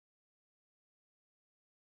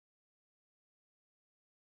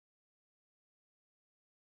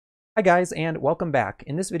Hi guys, and welcome back.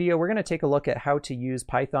 In this video, we're going to take a look at how to use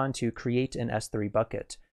Python to create an S3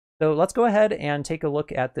 bucket. So let's go ahead and take a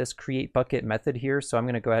look at this create bucket method here. So I'm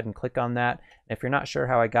going to go ahead and click on that. And if you're not sure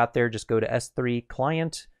how I got there, just go to S3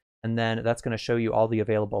 client, and then that's going to show you all the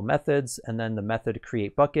available methods, and then the method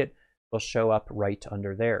create bucket will show up right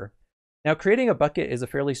under there. Now, creating a bucket is a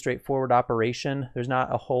fairly straightforward operation. There's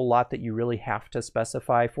not a whole lot that you really have to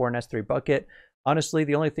specify for an S3 bucket. Honestly,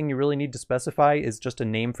 the only thing you really need to specify is just a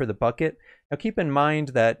name for the bucket. Now keep in mind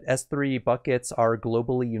that S3 buckets are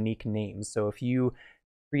globally unique names. So if you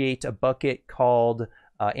create a bucket called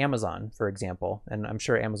Amazon, for example, and I'm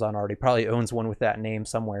sure Amazon already probably owns one with that name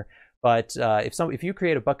somewhere, but if you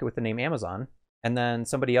create a bucket with the name Amazon, and then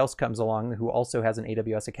somebody else comes along who also has an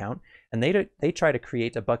AWS account, and they try to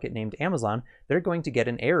create a bucket named Amazon, they're going to get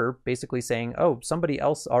an error basically saying, oh, somebody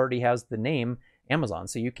else already has the name Amazon,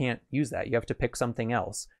 so you can't use that. You have to pick something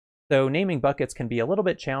else. So naming buckets can be a little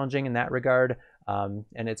bit challenging in that regard, and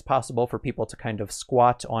it's possible for people to kind of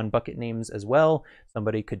squat on bucket names as well.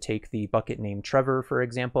 Somebody could take the bucket name Trevor, for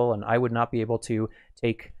example, and I would not be able to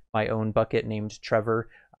take my own bucket named Trevor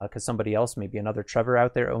because somebody else, maybe another Trevor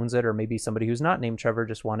out there owns it, or maybe somebody who's not named Trevor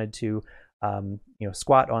just wanted to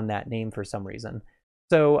squat on that name for some reason.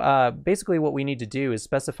 So basically what we need to do is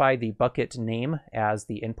specify the bucket name as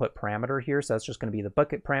the input parameter here. So that's just going to be the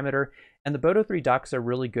bucket parameter. And the Boto3 docs are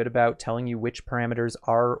really good about telling you which parameters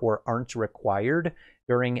are or aren't required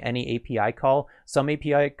during any API call. Some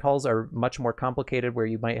API calls are much more complicated where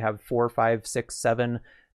you might have 4, 5, 6, 7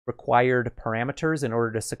 required parameters in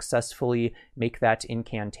order to successfully make that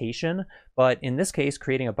incantation. But in this case,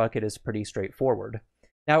 creating a bucket is pretty straightforward.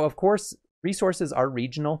 Now, of course, resources are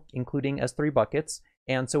regional, including S3 buckets.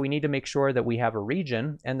 And so we need to make sure that we have a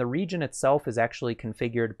region, and the region itself is actually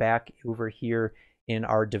configured back over here in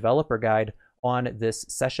our developer guide on this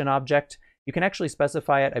session object. You can actually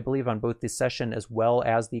specify it, I believe, on both the session as well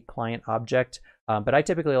as the client object, but I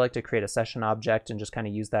typically like to create a session object and just kind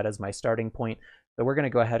of use that as my starting point. So we're going to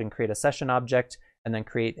go ahead and create a session object and then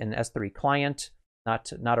create an S3 client,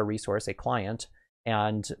 not a resource, a client,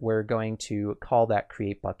 and we're going to call that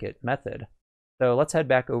create bucket method. So let's head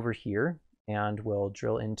back over here and we'll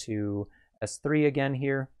drill into S3 again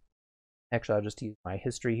here. Actually, I'll just use my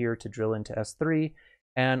history here to drill into S3.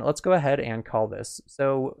 And let's go ahead and call this.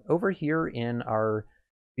 So over here in our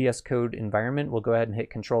VS Code environment, we'll go ahead and hit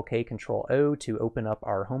Control-K, Control-O to open up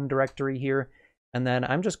our home directory here. And then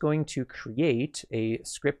I'm just going to create a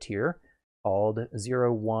script here called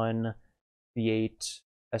 01 v8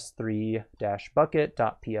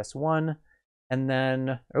 s3-bucket.ps1. And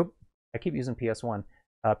then, oh, I keep using ps1.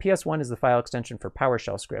 PS1 is the file extension for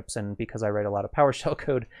PowerShell scripts, and because I write a lot of PowerShell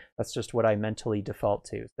code, that's just what I mentally default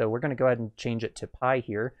to. So we're going to go ahead and change it to Py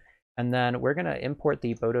here, and then we're going to import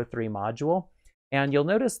the Boto3 module. And you'll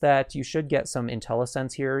notice that you should get some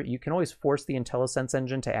IntelliSense here. You can always force the IntelliSense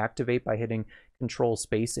engine to activate by hitting Control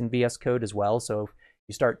Space in VS Code as well. So if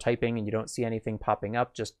you start typing and you don't see anything popping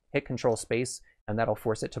up, just hit Control Space, and that'll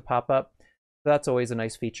force it to pop up. So that's always a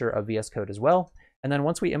nice feature of VS Code as well. And then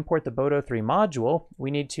once we import the Boto3 module,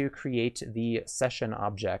 we need to create the session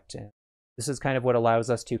object. This is kind of what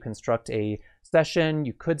allows us to construct a session.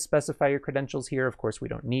 You could specify your credentials here. Of course, we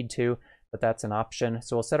don't need to, but that's an option.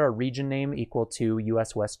 So we'll set our region name equal to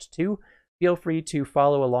US West 2. Feel free to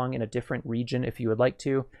follow along in a different region if you would like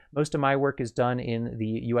to. Most of my work is done in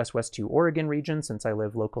the US West 2 Oregon region since I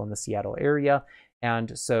live local in the Seattle area.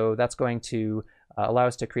 And so that's going to allow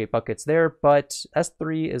us to create buckets there, but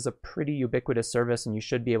S3 is a pretty ubiquitous service and you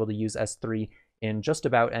should be able to use S3 in just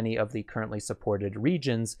about any of the currently supported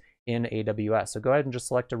regions in AWS. So go ahead and just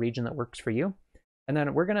select a region that works for you. And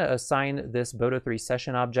then we're going to assign this Boto3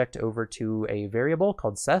 session object over to a variable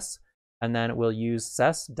called ses, and then we'll use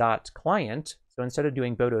ses.client. So instead of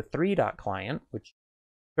doing Boto3.client, which is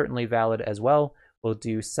certainly valid as well, we'll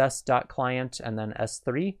do ses.client and then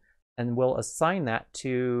S3, and we'll assign that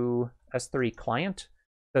to S3 client.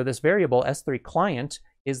 So this variable S3 client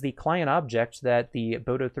is the client object that the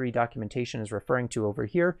Boto3 documentation is referring to over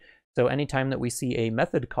here. So anytime that we see a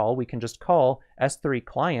method call, we can just call S3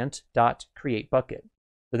 client.createBucket.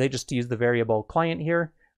 So they just use the variable client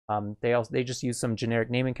here. They just use some generic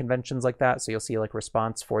naming conventions like that. So you'll see like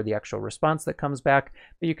response for the actual response that comes back,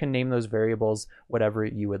 but you can name those variables whatever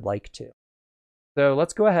you would like to. So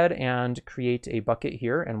let's go ahead and create a bucket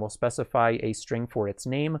here, and we'll specify a string for its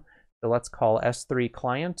name. So let's call S3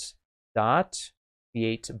 client dot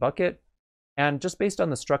create bucket. And just based on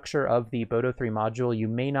the structure of the Boto3 module, you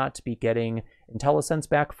may not be getting IntelliSense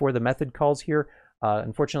back for the method calls here.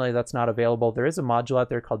 Unfortunately, that's not available. There is a module out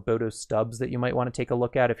there called Boto Stubs that you might want to take a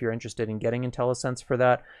look at if you're interested in getting IntelliSense for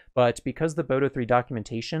that. But because the Boto3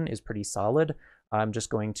 documentation is pretty solid, I'm just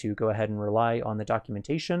going to go ahead and rely on the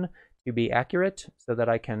documentation to be accurate so that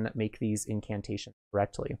I can make these incantations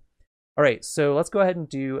correctly. All right, so let's go ahead and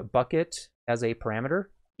do bucket as a parameter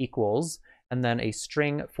equals, and then a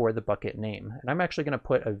string for the bucket name. And I'm actually going to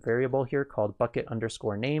put a variable here called bucket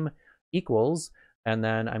underscore name equals, and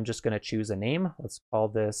then I'm just going to choose a name. Let's call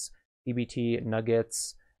this CBT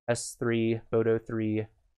Nuggets S3 Boto3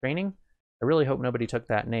 training. I really hope nobody took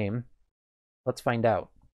that name. Let's find out.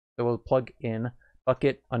 So we'll plug in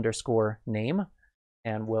bucket underscore name,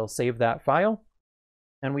 and we'll save that file,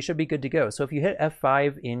 and we should be good to go. So if you hit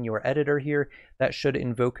F5 in your editor here, that should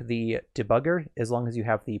invoke the debugger as long as you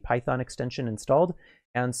have the Python extension installed.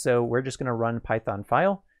 And so we're just going to run Python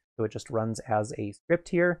file. So it just runs as a script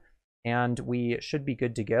here, and we should be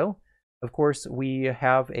good to go. Of course, we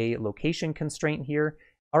have a location constraint here.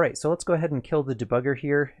 All right, so let's go ahead and kill the debugger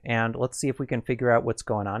here, and let's see if we can figure out what's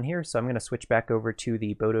going on here. So I'm going to switch back over to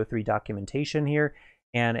the Boto3 documentation here.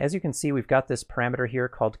 And as you can see, we've got this parameter here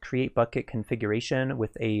called create bucket configuration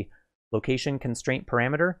with a location constraint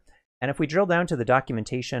parameter. And if we drill down to the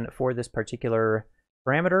documentation for this particular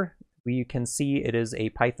parameter, we can see it is a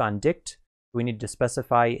Python dict. We need to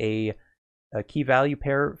specify a key value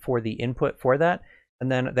pair for the input for that.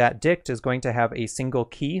 And then that dict is going to have a single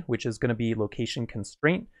key, which is going to be location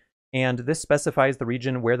constraint. And this specifies the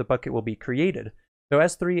region where the bucket will be created. So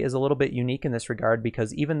S3 is a little bit unique in this regard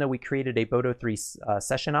because even though we created a Boto3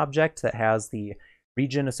 session object that has the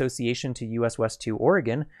region association to US West 2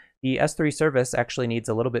 Oregon, the S3 service actually needs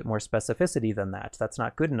a little bit more specificity than that. That's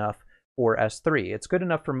not good enough for S3. It's good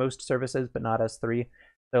enough for most services, but not S3.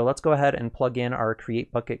 So let's go ahead and plug in our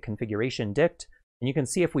create bucket configuration dict. And you can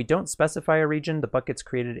see if we don't specify a region, the bucket's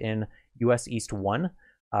created in US East 1,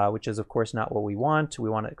 which is of course not what we want. We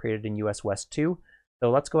want it created in US West 2. So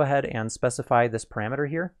let's go ahead and specify this parameter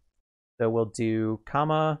here. So we'll do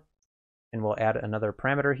comma, and we'll add another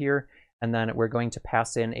parameter here. And then we're going to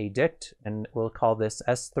pass in a dict, and we'll call this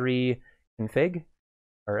S3 config,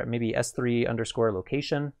 or maybe S3 underscore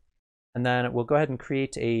location. And then we'll go ahead and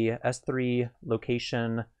create a S3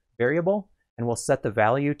 location variable, and we'll set the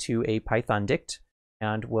value to a Python dict.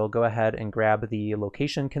 And we'll go ahead and grab the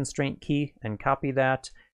location constraint key and copy that,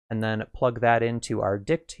 and then plug that into our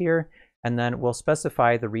dict here. And then we'll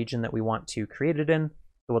specify the region that we want to create it in.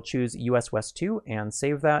 So we'll choose US West 2 and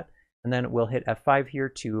save that. And then we'll hit F5 here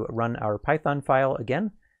to run our Python file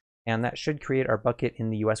again. And that should create our bucket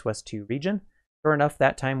in the US West 2 region. Sure enough,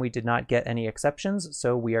 that time we did not get any exceptions,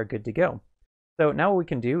 so we are good to go. So now what we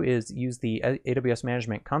can do is use the AWS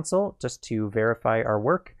Management Console just to verify our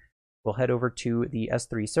work. We'll head over to the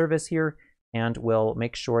S3 service here, and we'll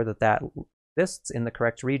make sure that that exists in the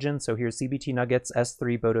correct region. So here's CBT Nuggets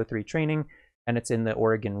S3 Boto3 training, and it's in the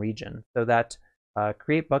Oregon region. So that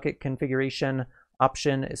create bucket configuration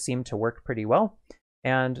option seemed to work pretty well.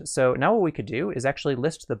 And so now what we could do is actually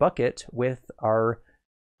list the bucket with our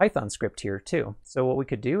Python script here too. So what we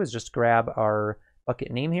could do is just grab our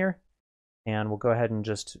bucket name here, and we'll go ahead and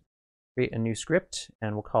just create a new script,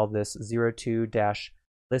 and we'll call this 02-list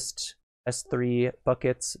s3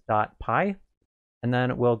 buckets.py. And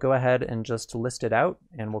then we'll go ahead and just list it out,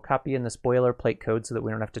 and we'll copy in this boilerplate code so that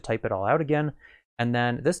we don't have to type it all out again. And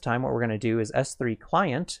then this time what we're going to do is s3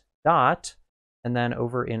 client dot, and then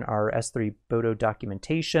over in our S3 Boto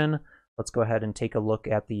documentation, let's go ahead and take a look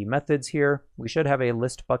at the methods here. We should have a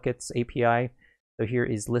list buckets API. So here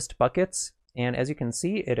is list buckets. And as you can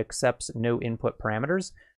see, it accepts no input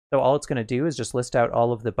parameters. So all it's going to do is just list out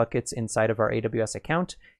all of the buckets inside of our AWS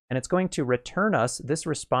account, and it's going to return us this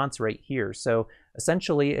response right here. So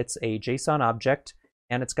essentially it's a JSON object,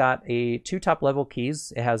 and it's got two top level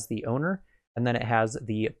keys. It has the owner, and then it has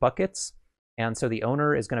the buckets. And so the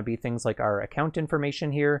owner is going to be things like our account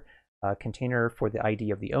information here, container for the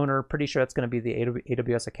ID of the owner. Pretty sure that's going to be the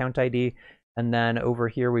AWS account ID. And then over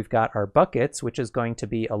here we've got our buckets, which is going to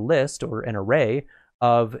be a list or an array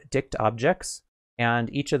of dict objects.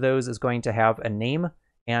 And each of those is going to have a name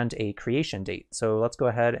and a creation date. So let's go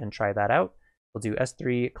ahead and try that out. We'll do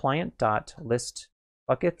s3 client.list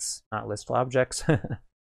buckets, not list objects.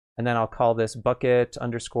 And then I'll call this bucket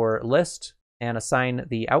underscore list and assign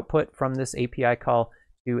the output from this API call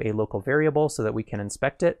to a local variable so that we can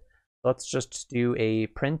inspect it. Let's just do a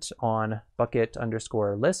print on bucket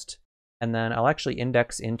underscore list. And then I'll actually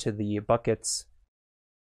index into the buckets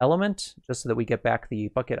element just so that we get back the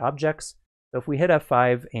bucket objects. So if we hit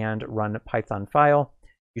F5 and run Python file,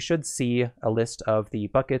 you should see a list of the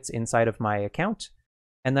buckets inside of my account.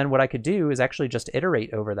 And then what I could do is actually just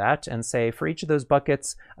iterate over that and say for each of those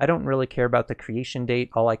buckets, I don't really care about the creation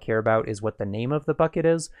date. All I care about is what the name of the bucket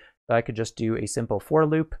is. So I could just do a simple for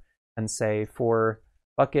loop and say for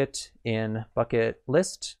bucket in bucket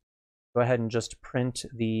list, go ahead and just print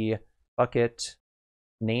the bucket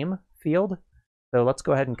name field. So let's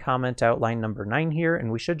go ahead and comment out line number 9 here,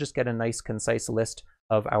 and we should just get a nice concise list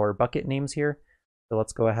of our bucket names here. So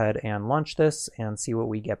let's go ahead and launch this and see what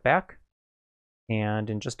we get back. And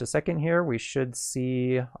in just a second here, we should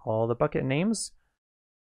see all the bucket names.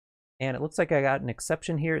 And it looks like I got an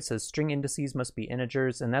exception here. It says string indices must be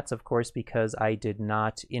integers, and that's of course because I did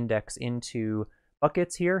not index into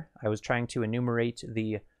buckets here. I was trying to enumerate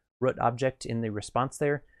the root object in the response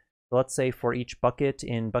there. So let's say for each bucket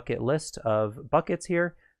in bucket list of buckets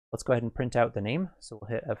here, let's go ahead and print out the name. So we'll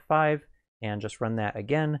hit F5 and just run that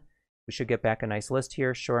again. We should get back a nice list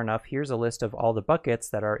here. Sure enough, here's a list of all the buckets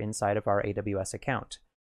that are inside of our AWS account.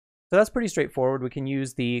 So that's pretty straightforward. We can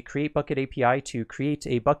use the create bucket API to create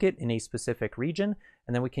a bucket in a specific region,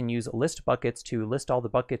 and then we can use list buckets to list all the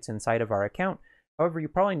buckets inside of our account. However, you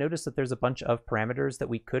probably noticed that there's a bunch of parameters that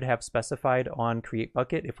we could have specified on create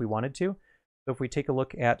bucket if we wanted to. So if we take a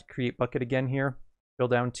look at create bucket again here, go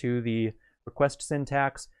down to the request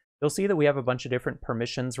syntax, you'll see that we have a bunch of different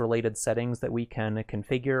permissions related settings that we can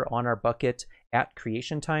configure on our bucket at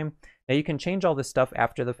creation time. Now you can change all this stuff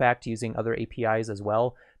after the fact using other APIs as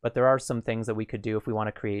well, but there are some things that we could do if we want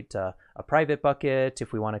to create a private bucket,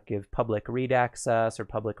 if we want to give public read access or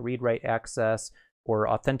public read-write access, or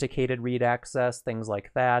authenticated read access, things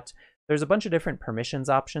like that. There's a bunch of different permissions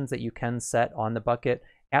options that you can set on the bucket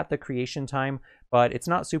at the creation time, but it's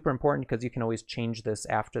not super important because you can always change this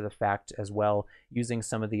after the fact as well using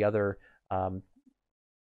some of the other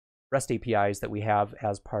REST APIs that we have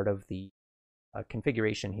as part of the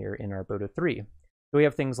configuration here in our Boto3. So we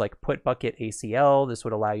have things like put bucket ACL. This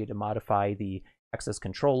would allow you to modify the access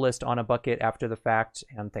control list on a bucket after the fact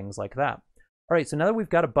and things like that. All right, so now that we've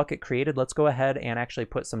got a bucket created, let's go ahead and actually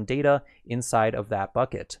put some data inside of that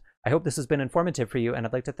bucket. I hope this has been informative for you, and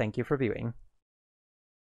I'd like to thank you for viewing.